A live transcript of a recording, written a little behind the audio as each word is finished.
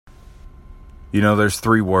You know, there's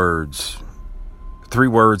three words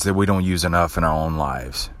that we don't use enough in our own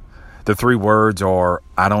lives. The three words are,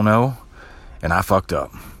 I don't know, and I fucked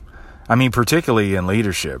up. I mean, particularly in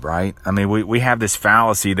leadership, right? I mean, we have this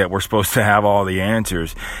fallacy that we're supposed to have all the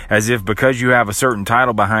answers, as if because you have a certain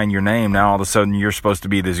title behind your name, now all of a sudden you're supposed to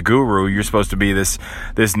be this guru, you're supposed to be this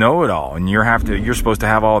know-it-all, and you're supposed to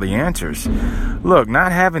have all the answers. Look,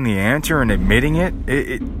 not having the answer and admitting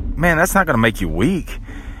it, man, that's not going to make you weak.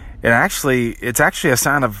 It's actually a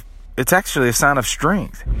sign of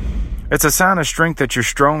strength. It's a sign of strength that you're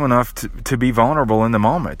strong enough to be vulnerable in the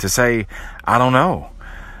moment, to say, I don't know,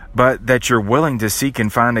 but that you're willing to seek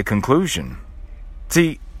and find a conclusion.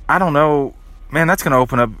 See, I don't know, man, that's going to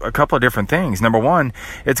open up a couple of different things. Number one,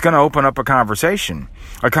 it's going to open up a conversation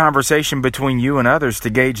between you and others to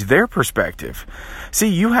gauge their perspective. See,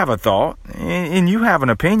 you have a thought and you have an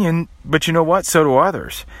opinion, but you know what? So do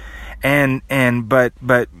others. But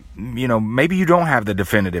you know, maybe you don't have the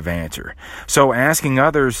definitive answer. So asking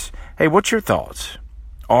others, hey, what's your thoughts?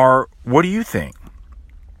 Or what do you think?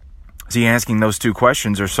 See, asking those two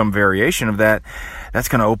questions or some variation of that, that's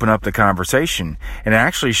going to open up the conversation. And it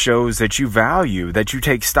actually shows that you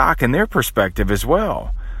take stock in their perspective as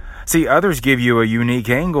well. See, others give you a unique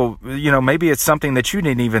angle. You know, maybe it's something that you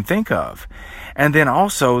didn't even think of. And then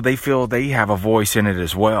also they feel they have a voice in it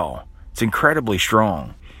as well. It's incredibly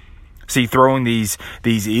strong. See, throwing these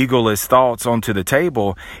egoless thoughts onto the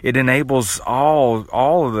table, it enables all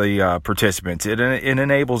of the participants. It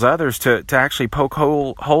enables others to actually poke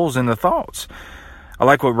holes in the thoughts. I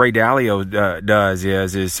like what Ray Dalio does.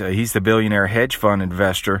 He's the billionaire hedge fund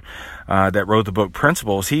investor that wrote the book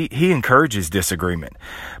Principles. He encourages disagreement,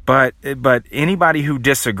 but anybody who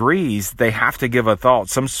disagrees, they have to give a thought,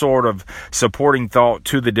 some sort of supporting thought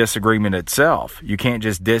to the disagreement itself. You can't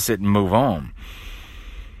just diss it and move on.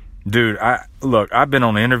 Dude, I've been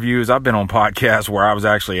on interviews, I've been on podcasts where I was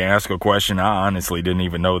actually asked a question I honestly didn't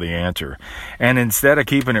even know the answer. And instead of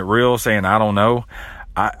keeping it real, saying I don't know,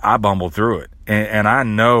 I bumbled through it. And I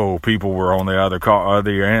know people were on the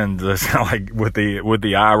other end, like with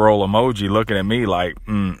the eye roll emoji looking at me like,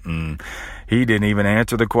 he didn't even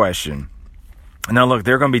answer the question. Now look,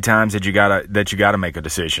 there are going to be times that you gotta make a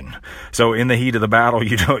decision. So in the heat of the battle,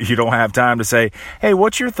 you don't have time to say, hey,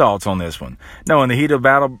 what's your thoughts on this one? No, in the heat of the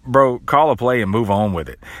battle, bro, call a play and move on with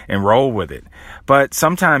it and roll with it. But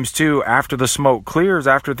sometimes too, after the smoke clears,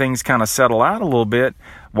 after things kind of settle out a little bit,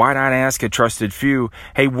 why not ask a trusted few,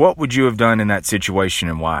 hey, what would you have done in that situation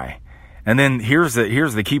and why? And then here's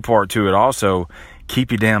the key part to it also.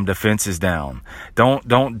 Keep your damn defenses down.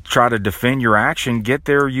 Don't try to defend your action. Get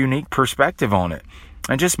their unique perspective on it.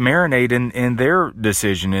 And just marinate in their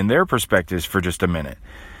decision, in their perspectives for just a minute.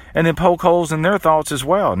 And then poke holes in their thoughts as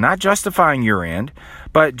well. Not justifying your end,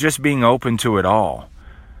 but just being open to it all.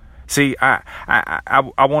 See, I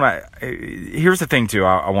want to, here's the thing too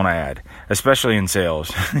I want to add, especially in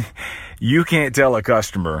sales. You can't tell a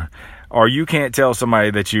customer, or you can't tell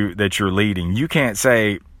somebody that you're leading. You can't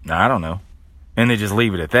say, I don't know, and then just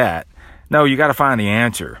leave it at that. No, you got to find the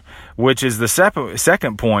answer, which is the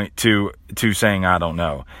second point to saying I don't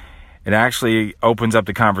know. It actually opens up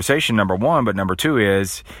the conversation, number one, but number two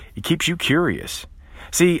is it keeps you curious.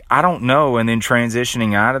 See, I don't know, and then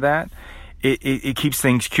transitioning out of that, it keeps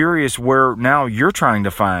things curious where now you're trying to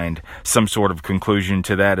find some sort of conclusion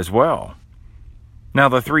to that as well. Now,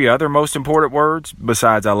 the three other most important words,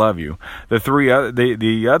 besides I love you,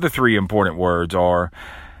 the other three important words are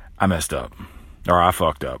I messed up or I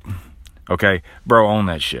fucked up. Okay, bro, own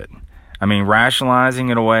that shit. I mean, rationalizing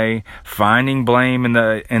it away, finding blame in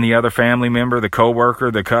the other family member, the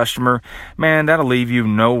coworker, the customer, man, that'll leave you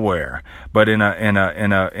nowhere but in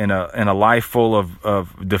a life full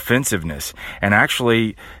of defensiveness. And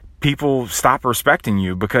actually, people stop respecting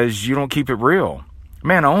you because you don't keep it real.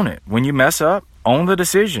 Man, own it. When you mess up, own the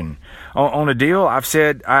decision. On a deal,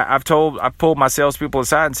 I've pulled my salespeople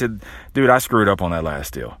aside and said, dude, I screwed up on that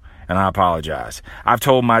last deal. And I apologize. I've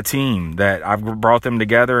told my team that I've brought them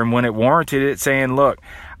together, and when it warranted it, saying, look,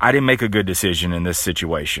 I didn't make a good decision in this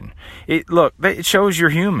situation. It shows you're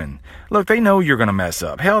human. Look, they know you're going to mess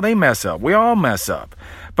up. Hell, they mess up. We all mess up.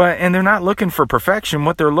 And they're not looking for perfection.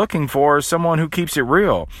 What they're looking for is someone who keeps it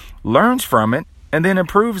real, learns from it, and then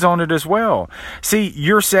improves on it as well. See,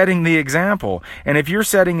 you're setting the example. And if you're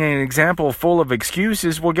setting an example full of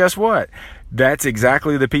excuses, well, guess what? That's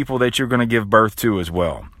exactly the people that you're going to give birth to as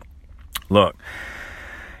well. Look,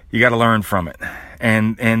 you got to learn from it.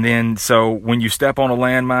 And then so when you step on a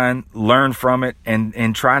landmine, learn from it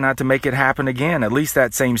and try not to make it happen again. At least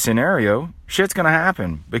that same scenario, shit's going to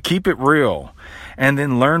happen. But keep it real and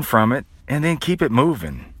then learn from it and then keep it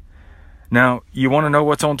moving. Now, you want to know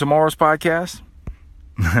what's on tomorrow's podcast?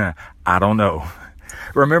 I don't know.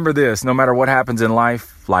 Remember this, no matter what happens in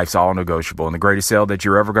life, life's all negotiable. And the greatest sale that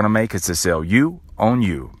you're ever going to make is to sell you on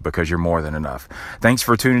you, because you're more than enough. Thanks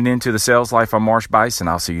for tuning in to The Sales Life. I'm Marsh Bice, and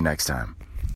I'll see you next time.